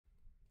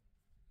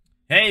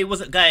Hey,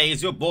 what's up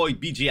guys, your boy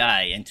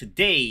BGI, and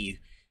today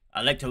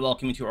I'd like to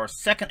welcome you to our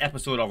second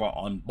episode of our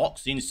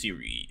unboxing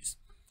series.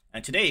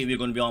 And today we're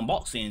going to be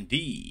unboxing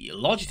the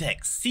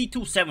Logitech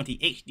C270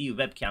 HD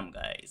webcam,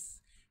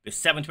 guys, with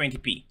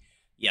 720p.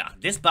 Yeah,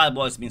 this bad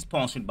boy has been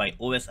sponsored by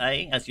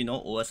OSI. As you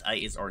know,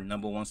 OSI is our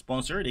 #1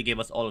 sponsor. They gave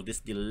us all of this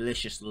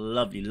delicious,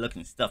 lovely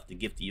looking stuff to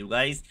give to you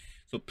guys.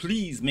 So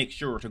please make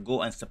sure to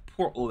go and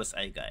support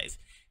OSI, guys.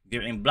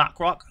 They're in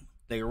Blackrock,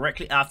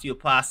 directly after you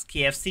pass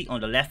KFC on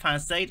the left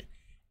hand side.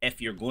 If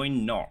you're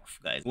going north,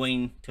 guys,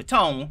 going to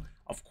town,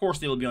 of course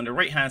they will be on the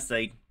right hand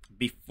side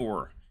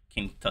before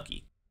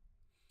Kentucky.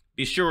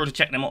 Be sure to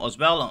check them out as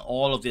well on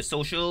all of their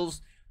socials.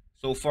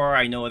 So far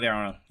I know they're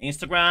on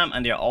Instagram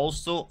and they're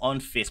also on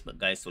Facebook,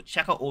 guys. So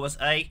check out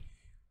OSI,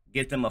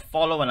 give them a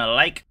follow and a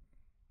like.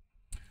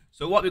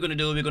 So what we're going to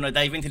do, we're going to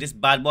dive into this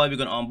bad boy. We're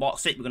going to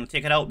unbox it, we're going to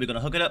take it out, we're going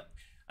to hook it up,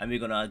 and we're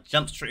going to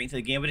jump straight into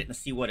the game with it and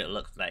see what it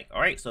looks like.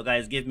 Alright, so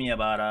guys, give me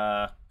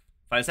about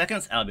 5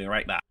 seconds, I'll be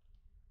right back.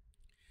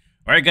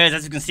 Alright guys,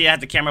 as you can see, I have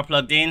the camera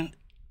plugged in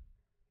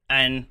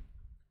and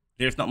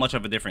there's not much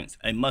of a difference.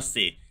 I must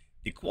say,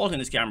 the quality in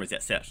this camera is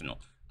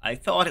exceptional. I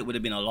thought it would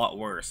have been a lot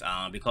worse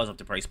because of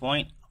the price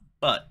point,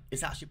 but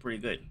it's actually pretty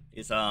good.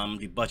 It's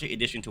the budget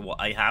edition to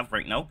what I have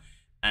right now,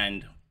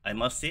 and I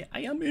must say, I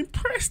am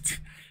impressed.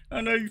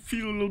 And I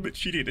feel a little bit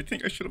cheated. I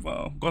think I should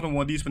have gotten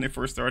one of these when they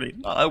first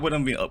started. I would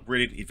have been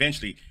upgraded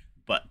eventually,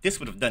 but this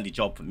would have done the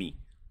job for me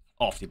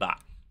off the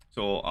bat.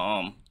 So,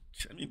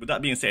 with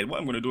that being said, what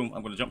I'm going to do,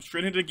 I'm going to jump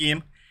straight into the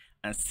game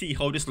and see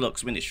how this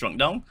looks when it's shrunk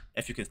down.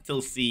 If you can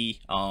still see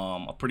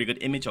a pretty good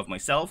image of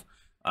myself.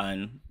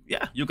 And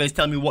yeah, you guys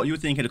tell me what you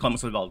think in the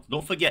comments as well.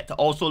 Don't forget to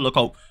also look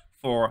out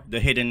for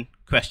the hidden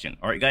question.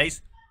 Alright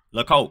guys,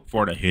 look out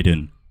for the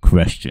hidden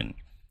question.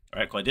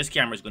 Alright, because this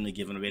camera is going to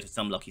give away to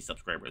some lucky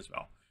subscribers as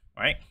well.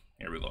 Alright,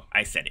 here we go.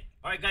 I said it.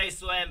 Alright guys,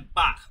 so I'm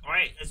back.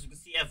 Alright, as you can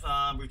see,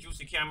 I've reduced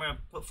the camera,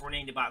 put Fortnite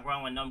in the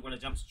background, and now I'm going to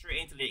jump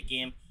straight into the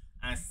game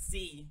and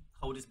see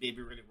how this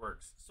baby really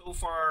works. So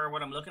far,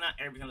 what I'm looking at,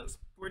 everything looks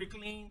pretty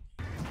clean.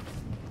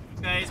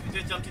 Guys, we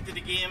just jumped into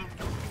the game.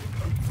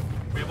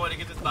 We're about to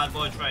get this bad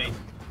boy tried.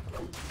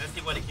 Let's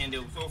see what it can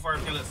do. So far,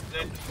 everything looks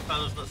good. The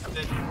colors looks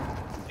good.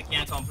 I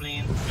can't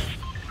complain.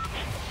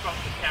 Drop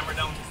the camera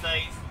down to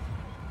size,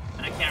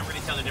 and I can't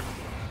really tell the difference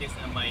between this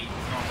and my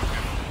normal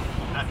camera.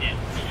 That's it.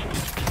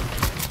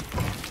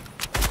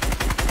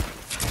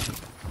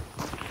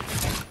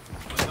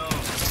 Oh no.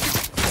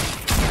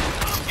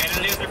 I'm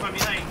getting laser from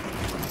behind.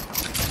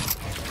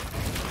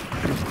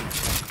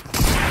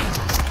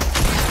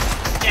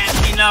 Can't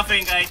see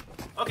nothing, guys.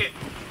 Okay.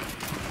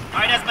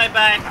 Alright, that's my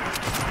bad.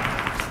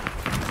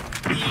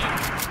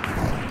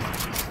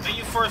 When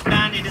you first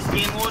land in this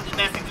game mode, the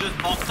best thing to do is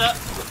box up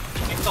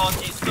because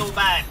it's so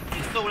bad.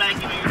 It's so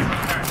laggy when you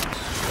first start.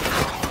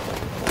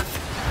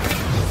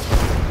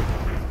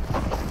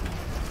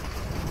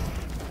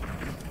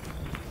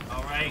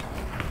 Alright.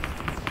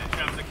 Make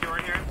sure I'm secure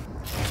here.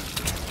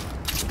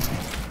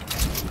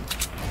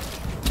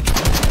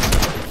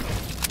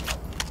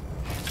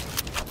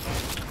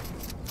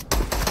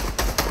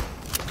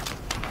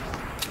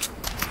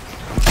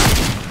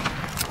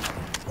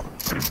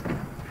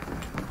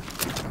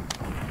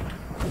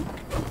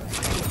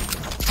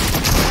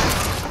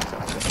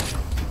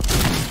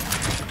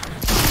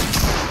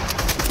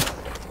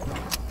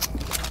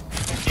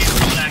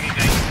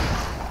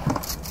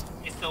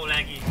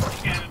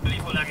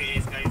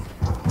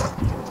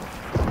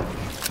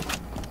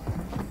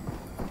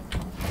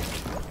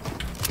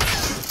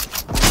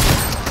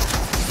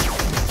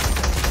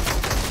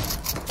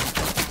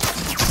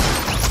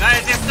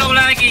 Guys, it's so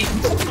laggy.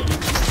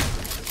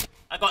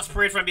 I got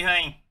sprayed from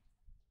behind.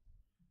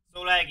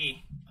 So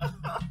laggy. Am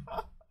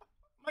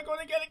I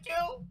gonna get a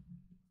kill?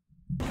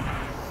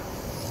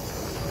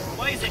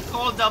 Why is it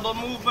called double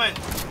movement?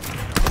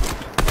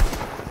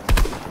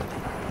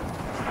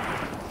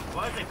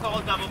 Why is it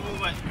called double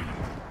movement?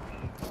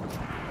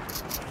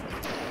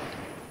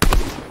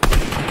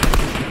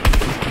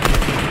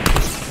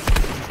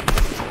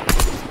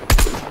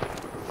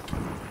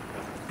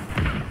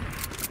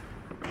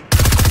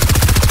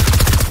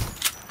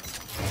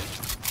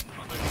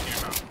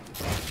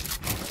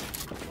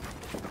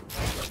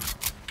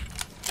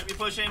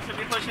 Push him, should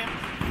we push him?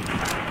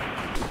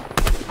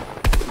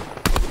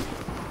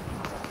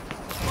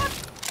 What?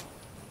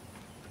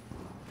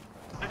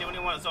 I'm the only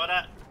one that saw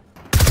that.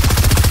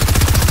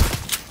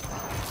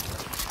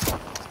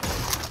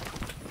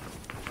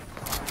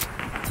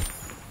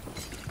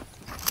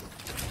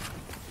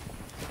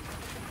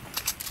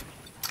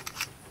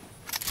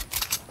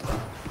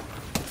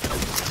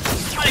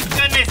 My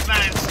goodness,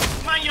 man!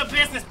 Mind your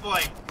business,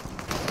 boy!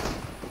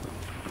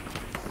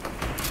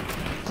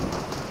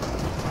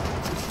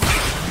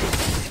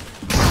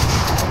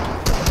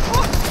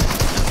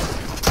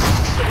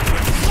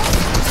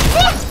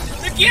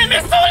 Game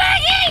is so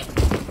laggy!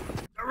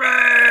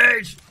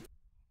 Rage!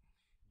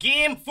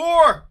 Game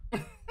 4!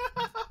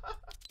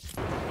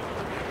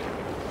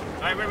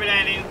 Alright, where are we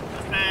landing?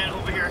 Let's land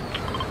over here.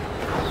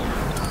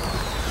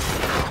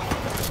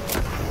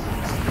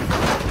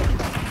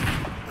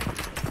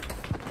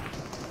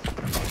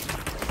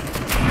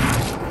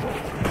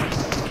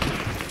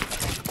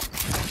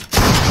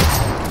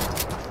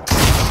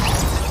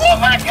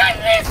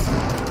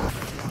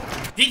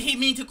 Did he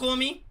mean to call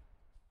me?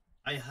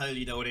 I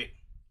highly doubt it.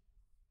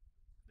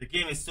 The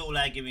game is so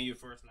laggy when you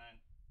first land.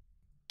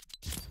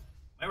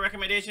 My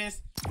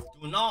recommendations: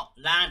 do not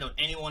land on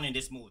anyone in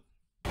this mode.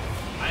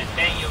 I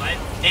bet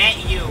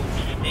you,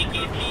 they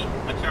gave me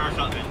a charge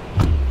shotgun.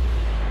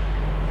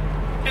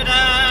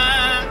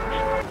 Ta-da!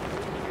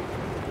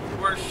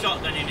 Worst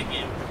shotgun in the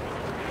game.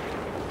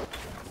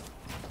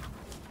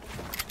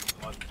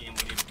 What game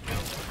we need to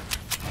build?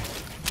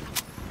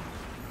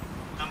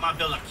 I'm about to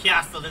build a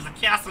castle. There's a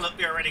castle up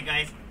there already,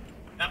 guys.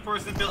 That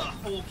person built a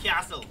whole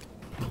castle.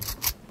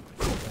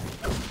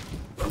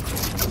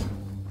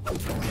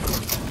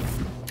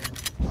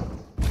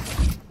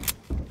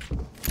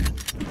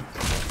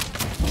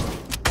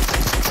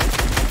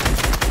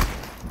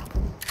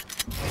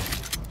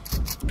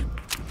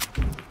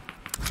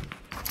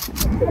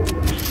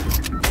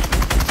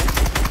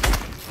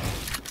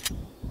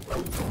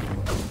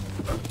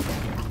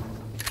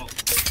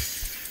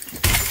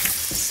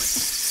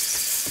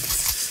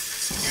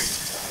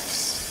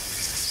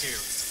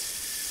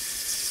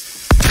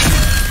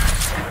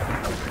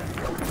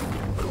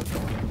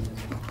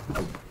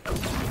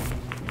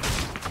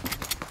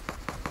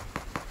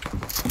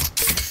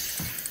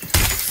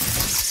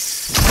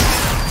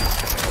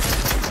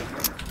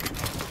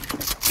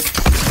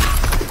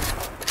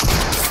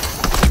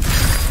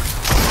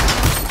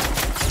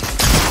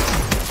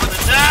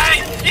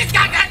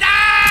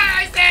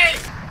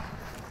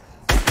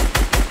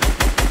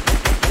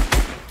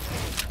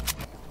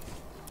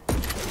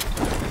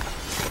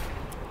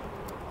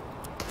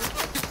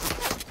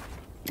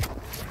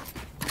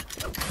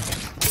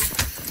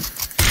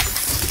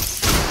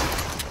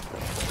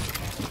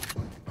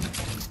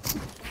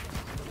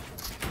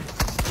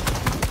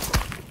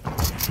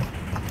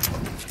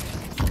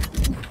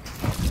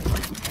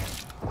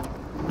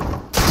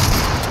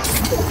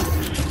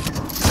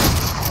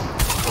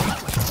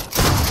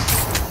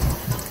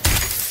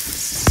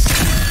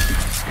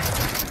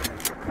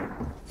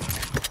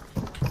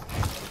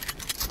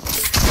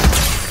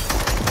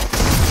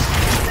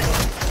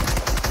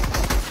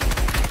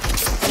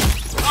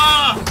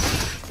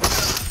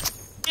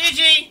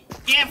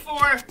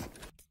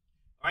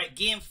 Alright,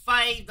 game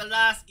 5, the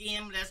last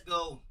game. Let's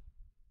go.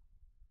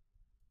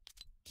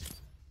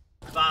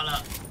 Ball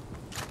up.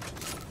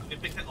 We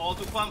picked up all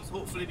 2 pumps.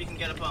 Hopefully we can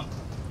get a pump.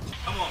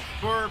 Come on.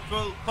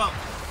 Purple pump.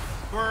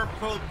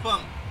 Purple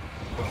pump.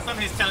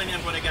 Somebody's telling me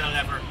I'm going to get a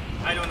lever.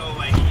 I don't know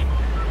why.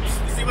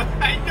 You see what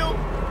I knew?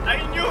 I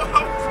knew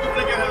I was going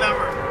to get a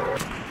lever.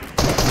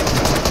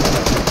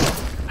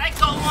 I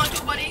don't want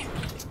to, buddy.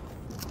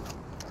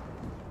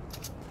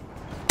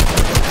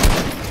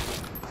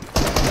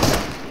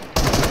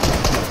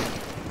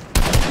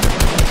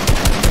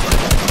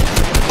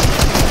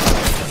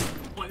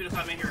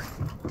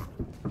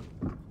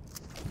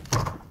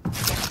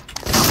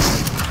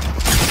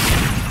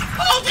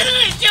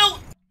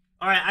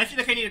 Alright, I feel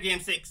like I need a game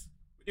 6.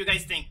 What do you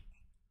guys think?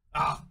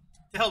 Ah,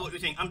 to hell what you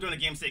think. I'm doing a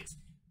game 6.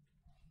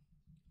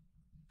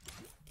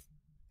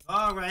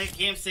 Alright,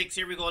 game 6.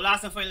 Here we go.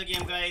 Last and final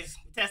game, guys.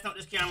 We're testing out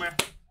this camera.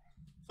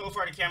 So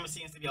far, the camera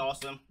seems to be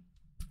awesome.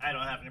 I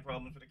don't have any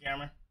problems with the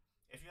camera.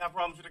 If you have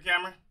problems with the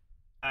camera,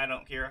 I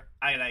don't care.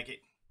 I like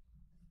it.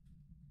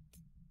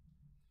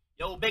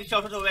 Yo, big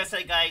shout out to the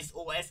website, guys.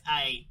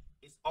 OSI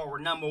is our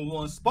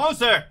 #1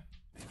 sponsor.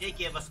 They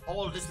gave us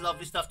all this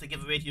lovely stuff to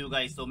give away to you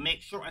guys, so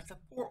make sure and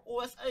support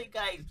OSI,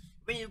 guys.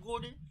 When you go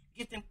there,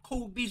 give them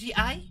code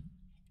BGI,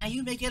 and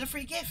you may get a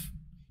free gift.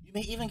 You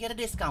may even get a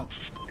discount.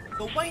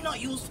 So why not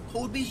use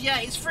code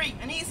BGI? It's free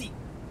and easy.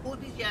 Code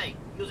BGI,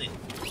 use it.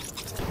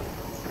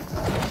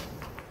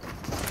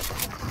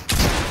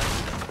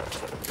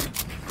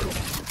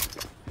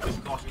 Oh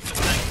gosh, it's so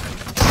nice.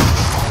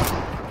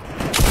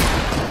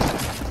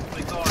 Oh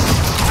my gosh.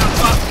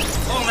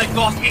 Oh my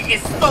gosh, it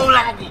is so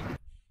laggy.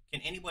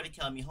 Can anybody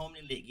tell me how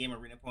many late game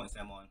arena points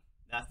I'm on?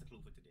 That's the clue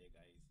for today,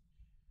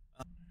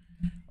 guys.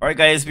 Alright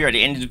guys, we are at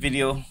the end of the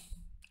video.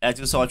 As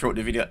you saw throughout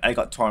the video, I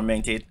got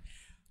tormented.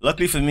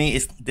 Luckily for me,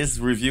 this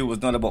review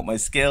was not about my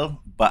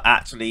skill, but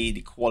actually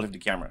the quality of the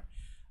camera.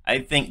 I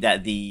think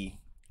that the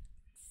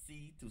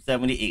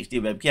C270 HD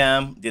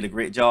webcam did a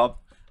great job.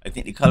 I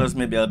think the colors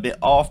may be a bit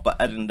off,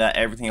 but other than that,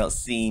 everything else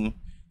seemed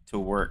to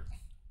work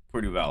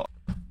pretty well.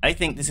 I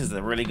think this is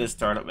a really good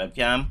startup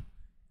webcam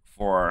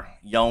for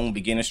young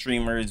beginner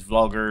streamers,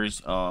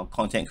 vloggers,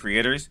 content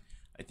creators.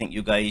 I think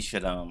you guys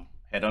should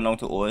head on down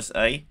to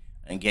OSI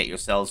and get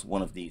yourselves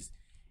one of these.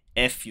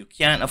 If you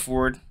can't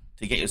afford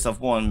to get yourself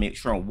one, make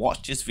sure and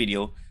watch this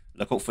video,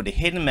 look out for the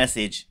hidden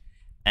message,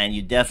 and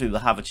you definitely will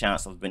have a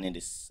chance of winning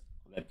this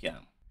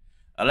webcam.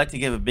 I'd like to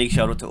give a big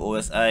shout out to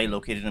OSI,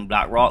 located in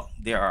Black Rock.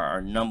 They are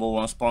our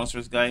 #1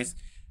 sponsors, guys.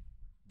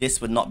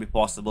 This would not be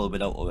possible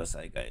without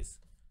OSI, guys.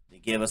 They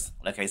gave us,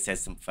 like I said,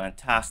 some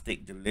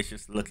fantastic,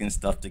 delicious looking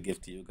stuff to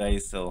give to you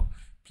guys. So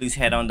please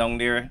head on down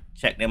there,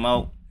 check them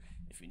out.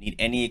 If you need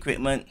any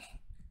equipment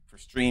for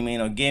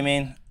streaming or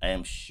gaming, I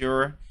am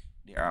sure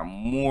they are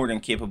more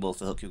than capable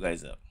to hook you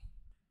guys up.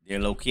 They're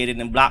located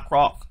in Black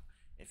Rock.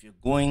 If you're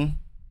going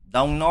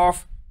down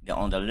north, they're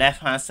on the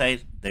left hand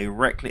side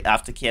directly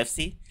after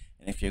KFC,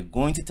 and if you're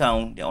going to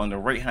town, they're on the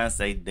right hand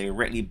side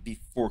directly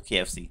before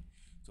KFC.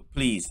 So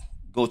please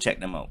go check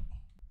them out.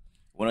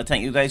 I want to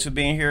thank you guys for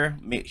being here.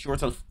 Make sure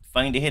to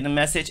find the hidden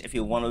message if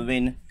you want to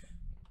win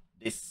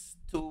this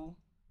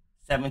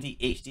 270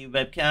 HD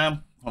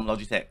webcam from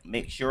Logitech.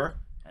 Make sure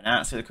and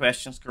answer the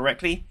questions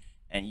correctly,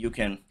 and you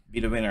can be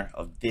the winner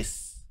of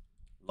this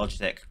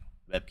Logitech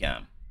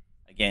webcam.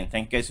 Again,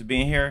 thank you guys for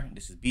being here.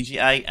 This is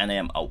BGI, and I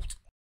am out.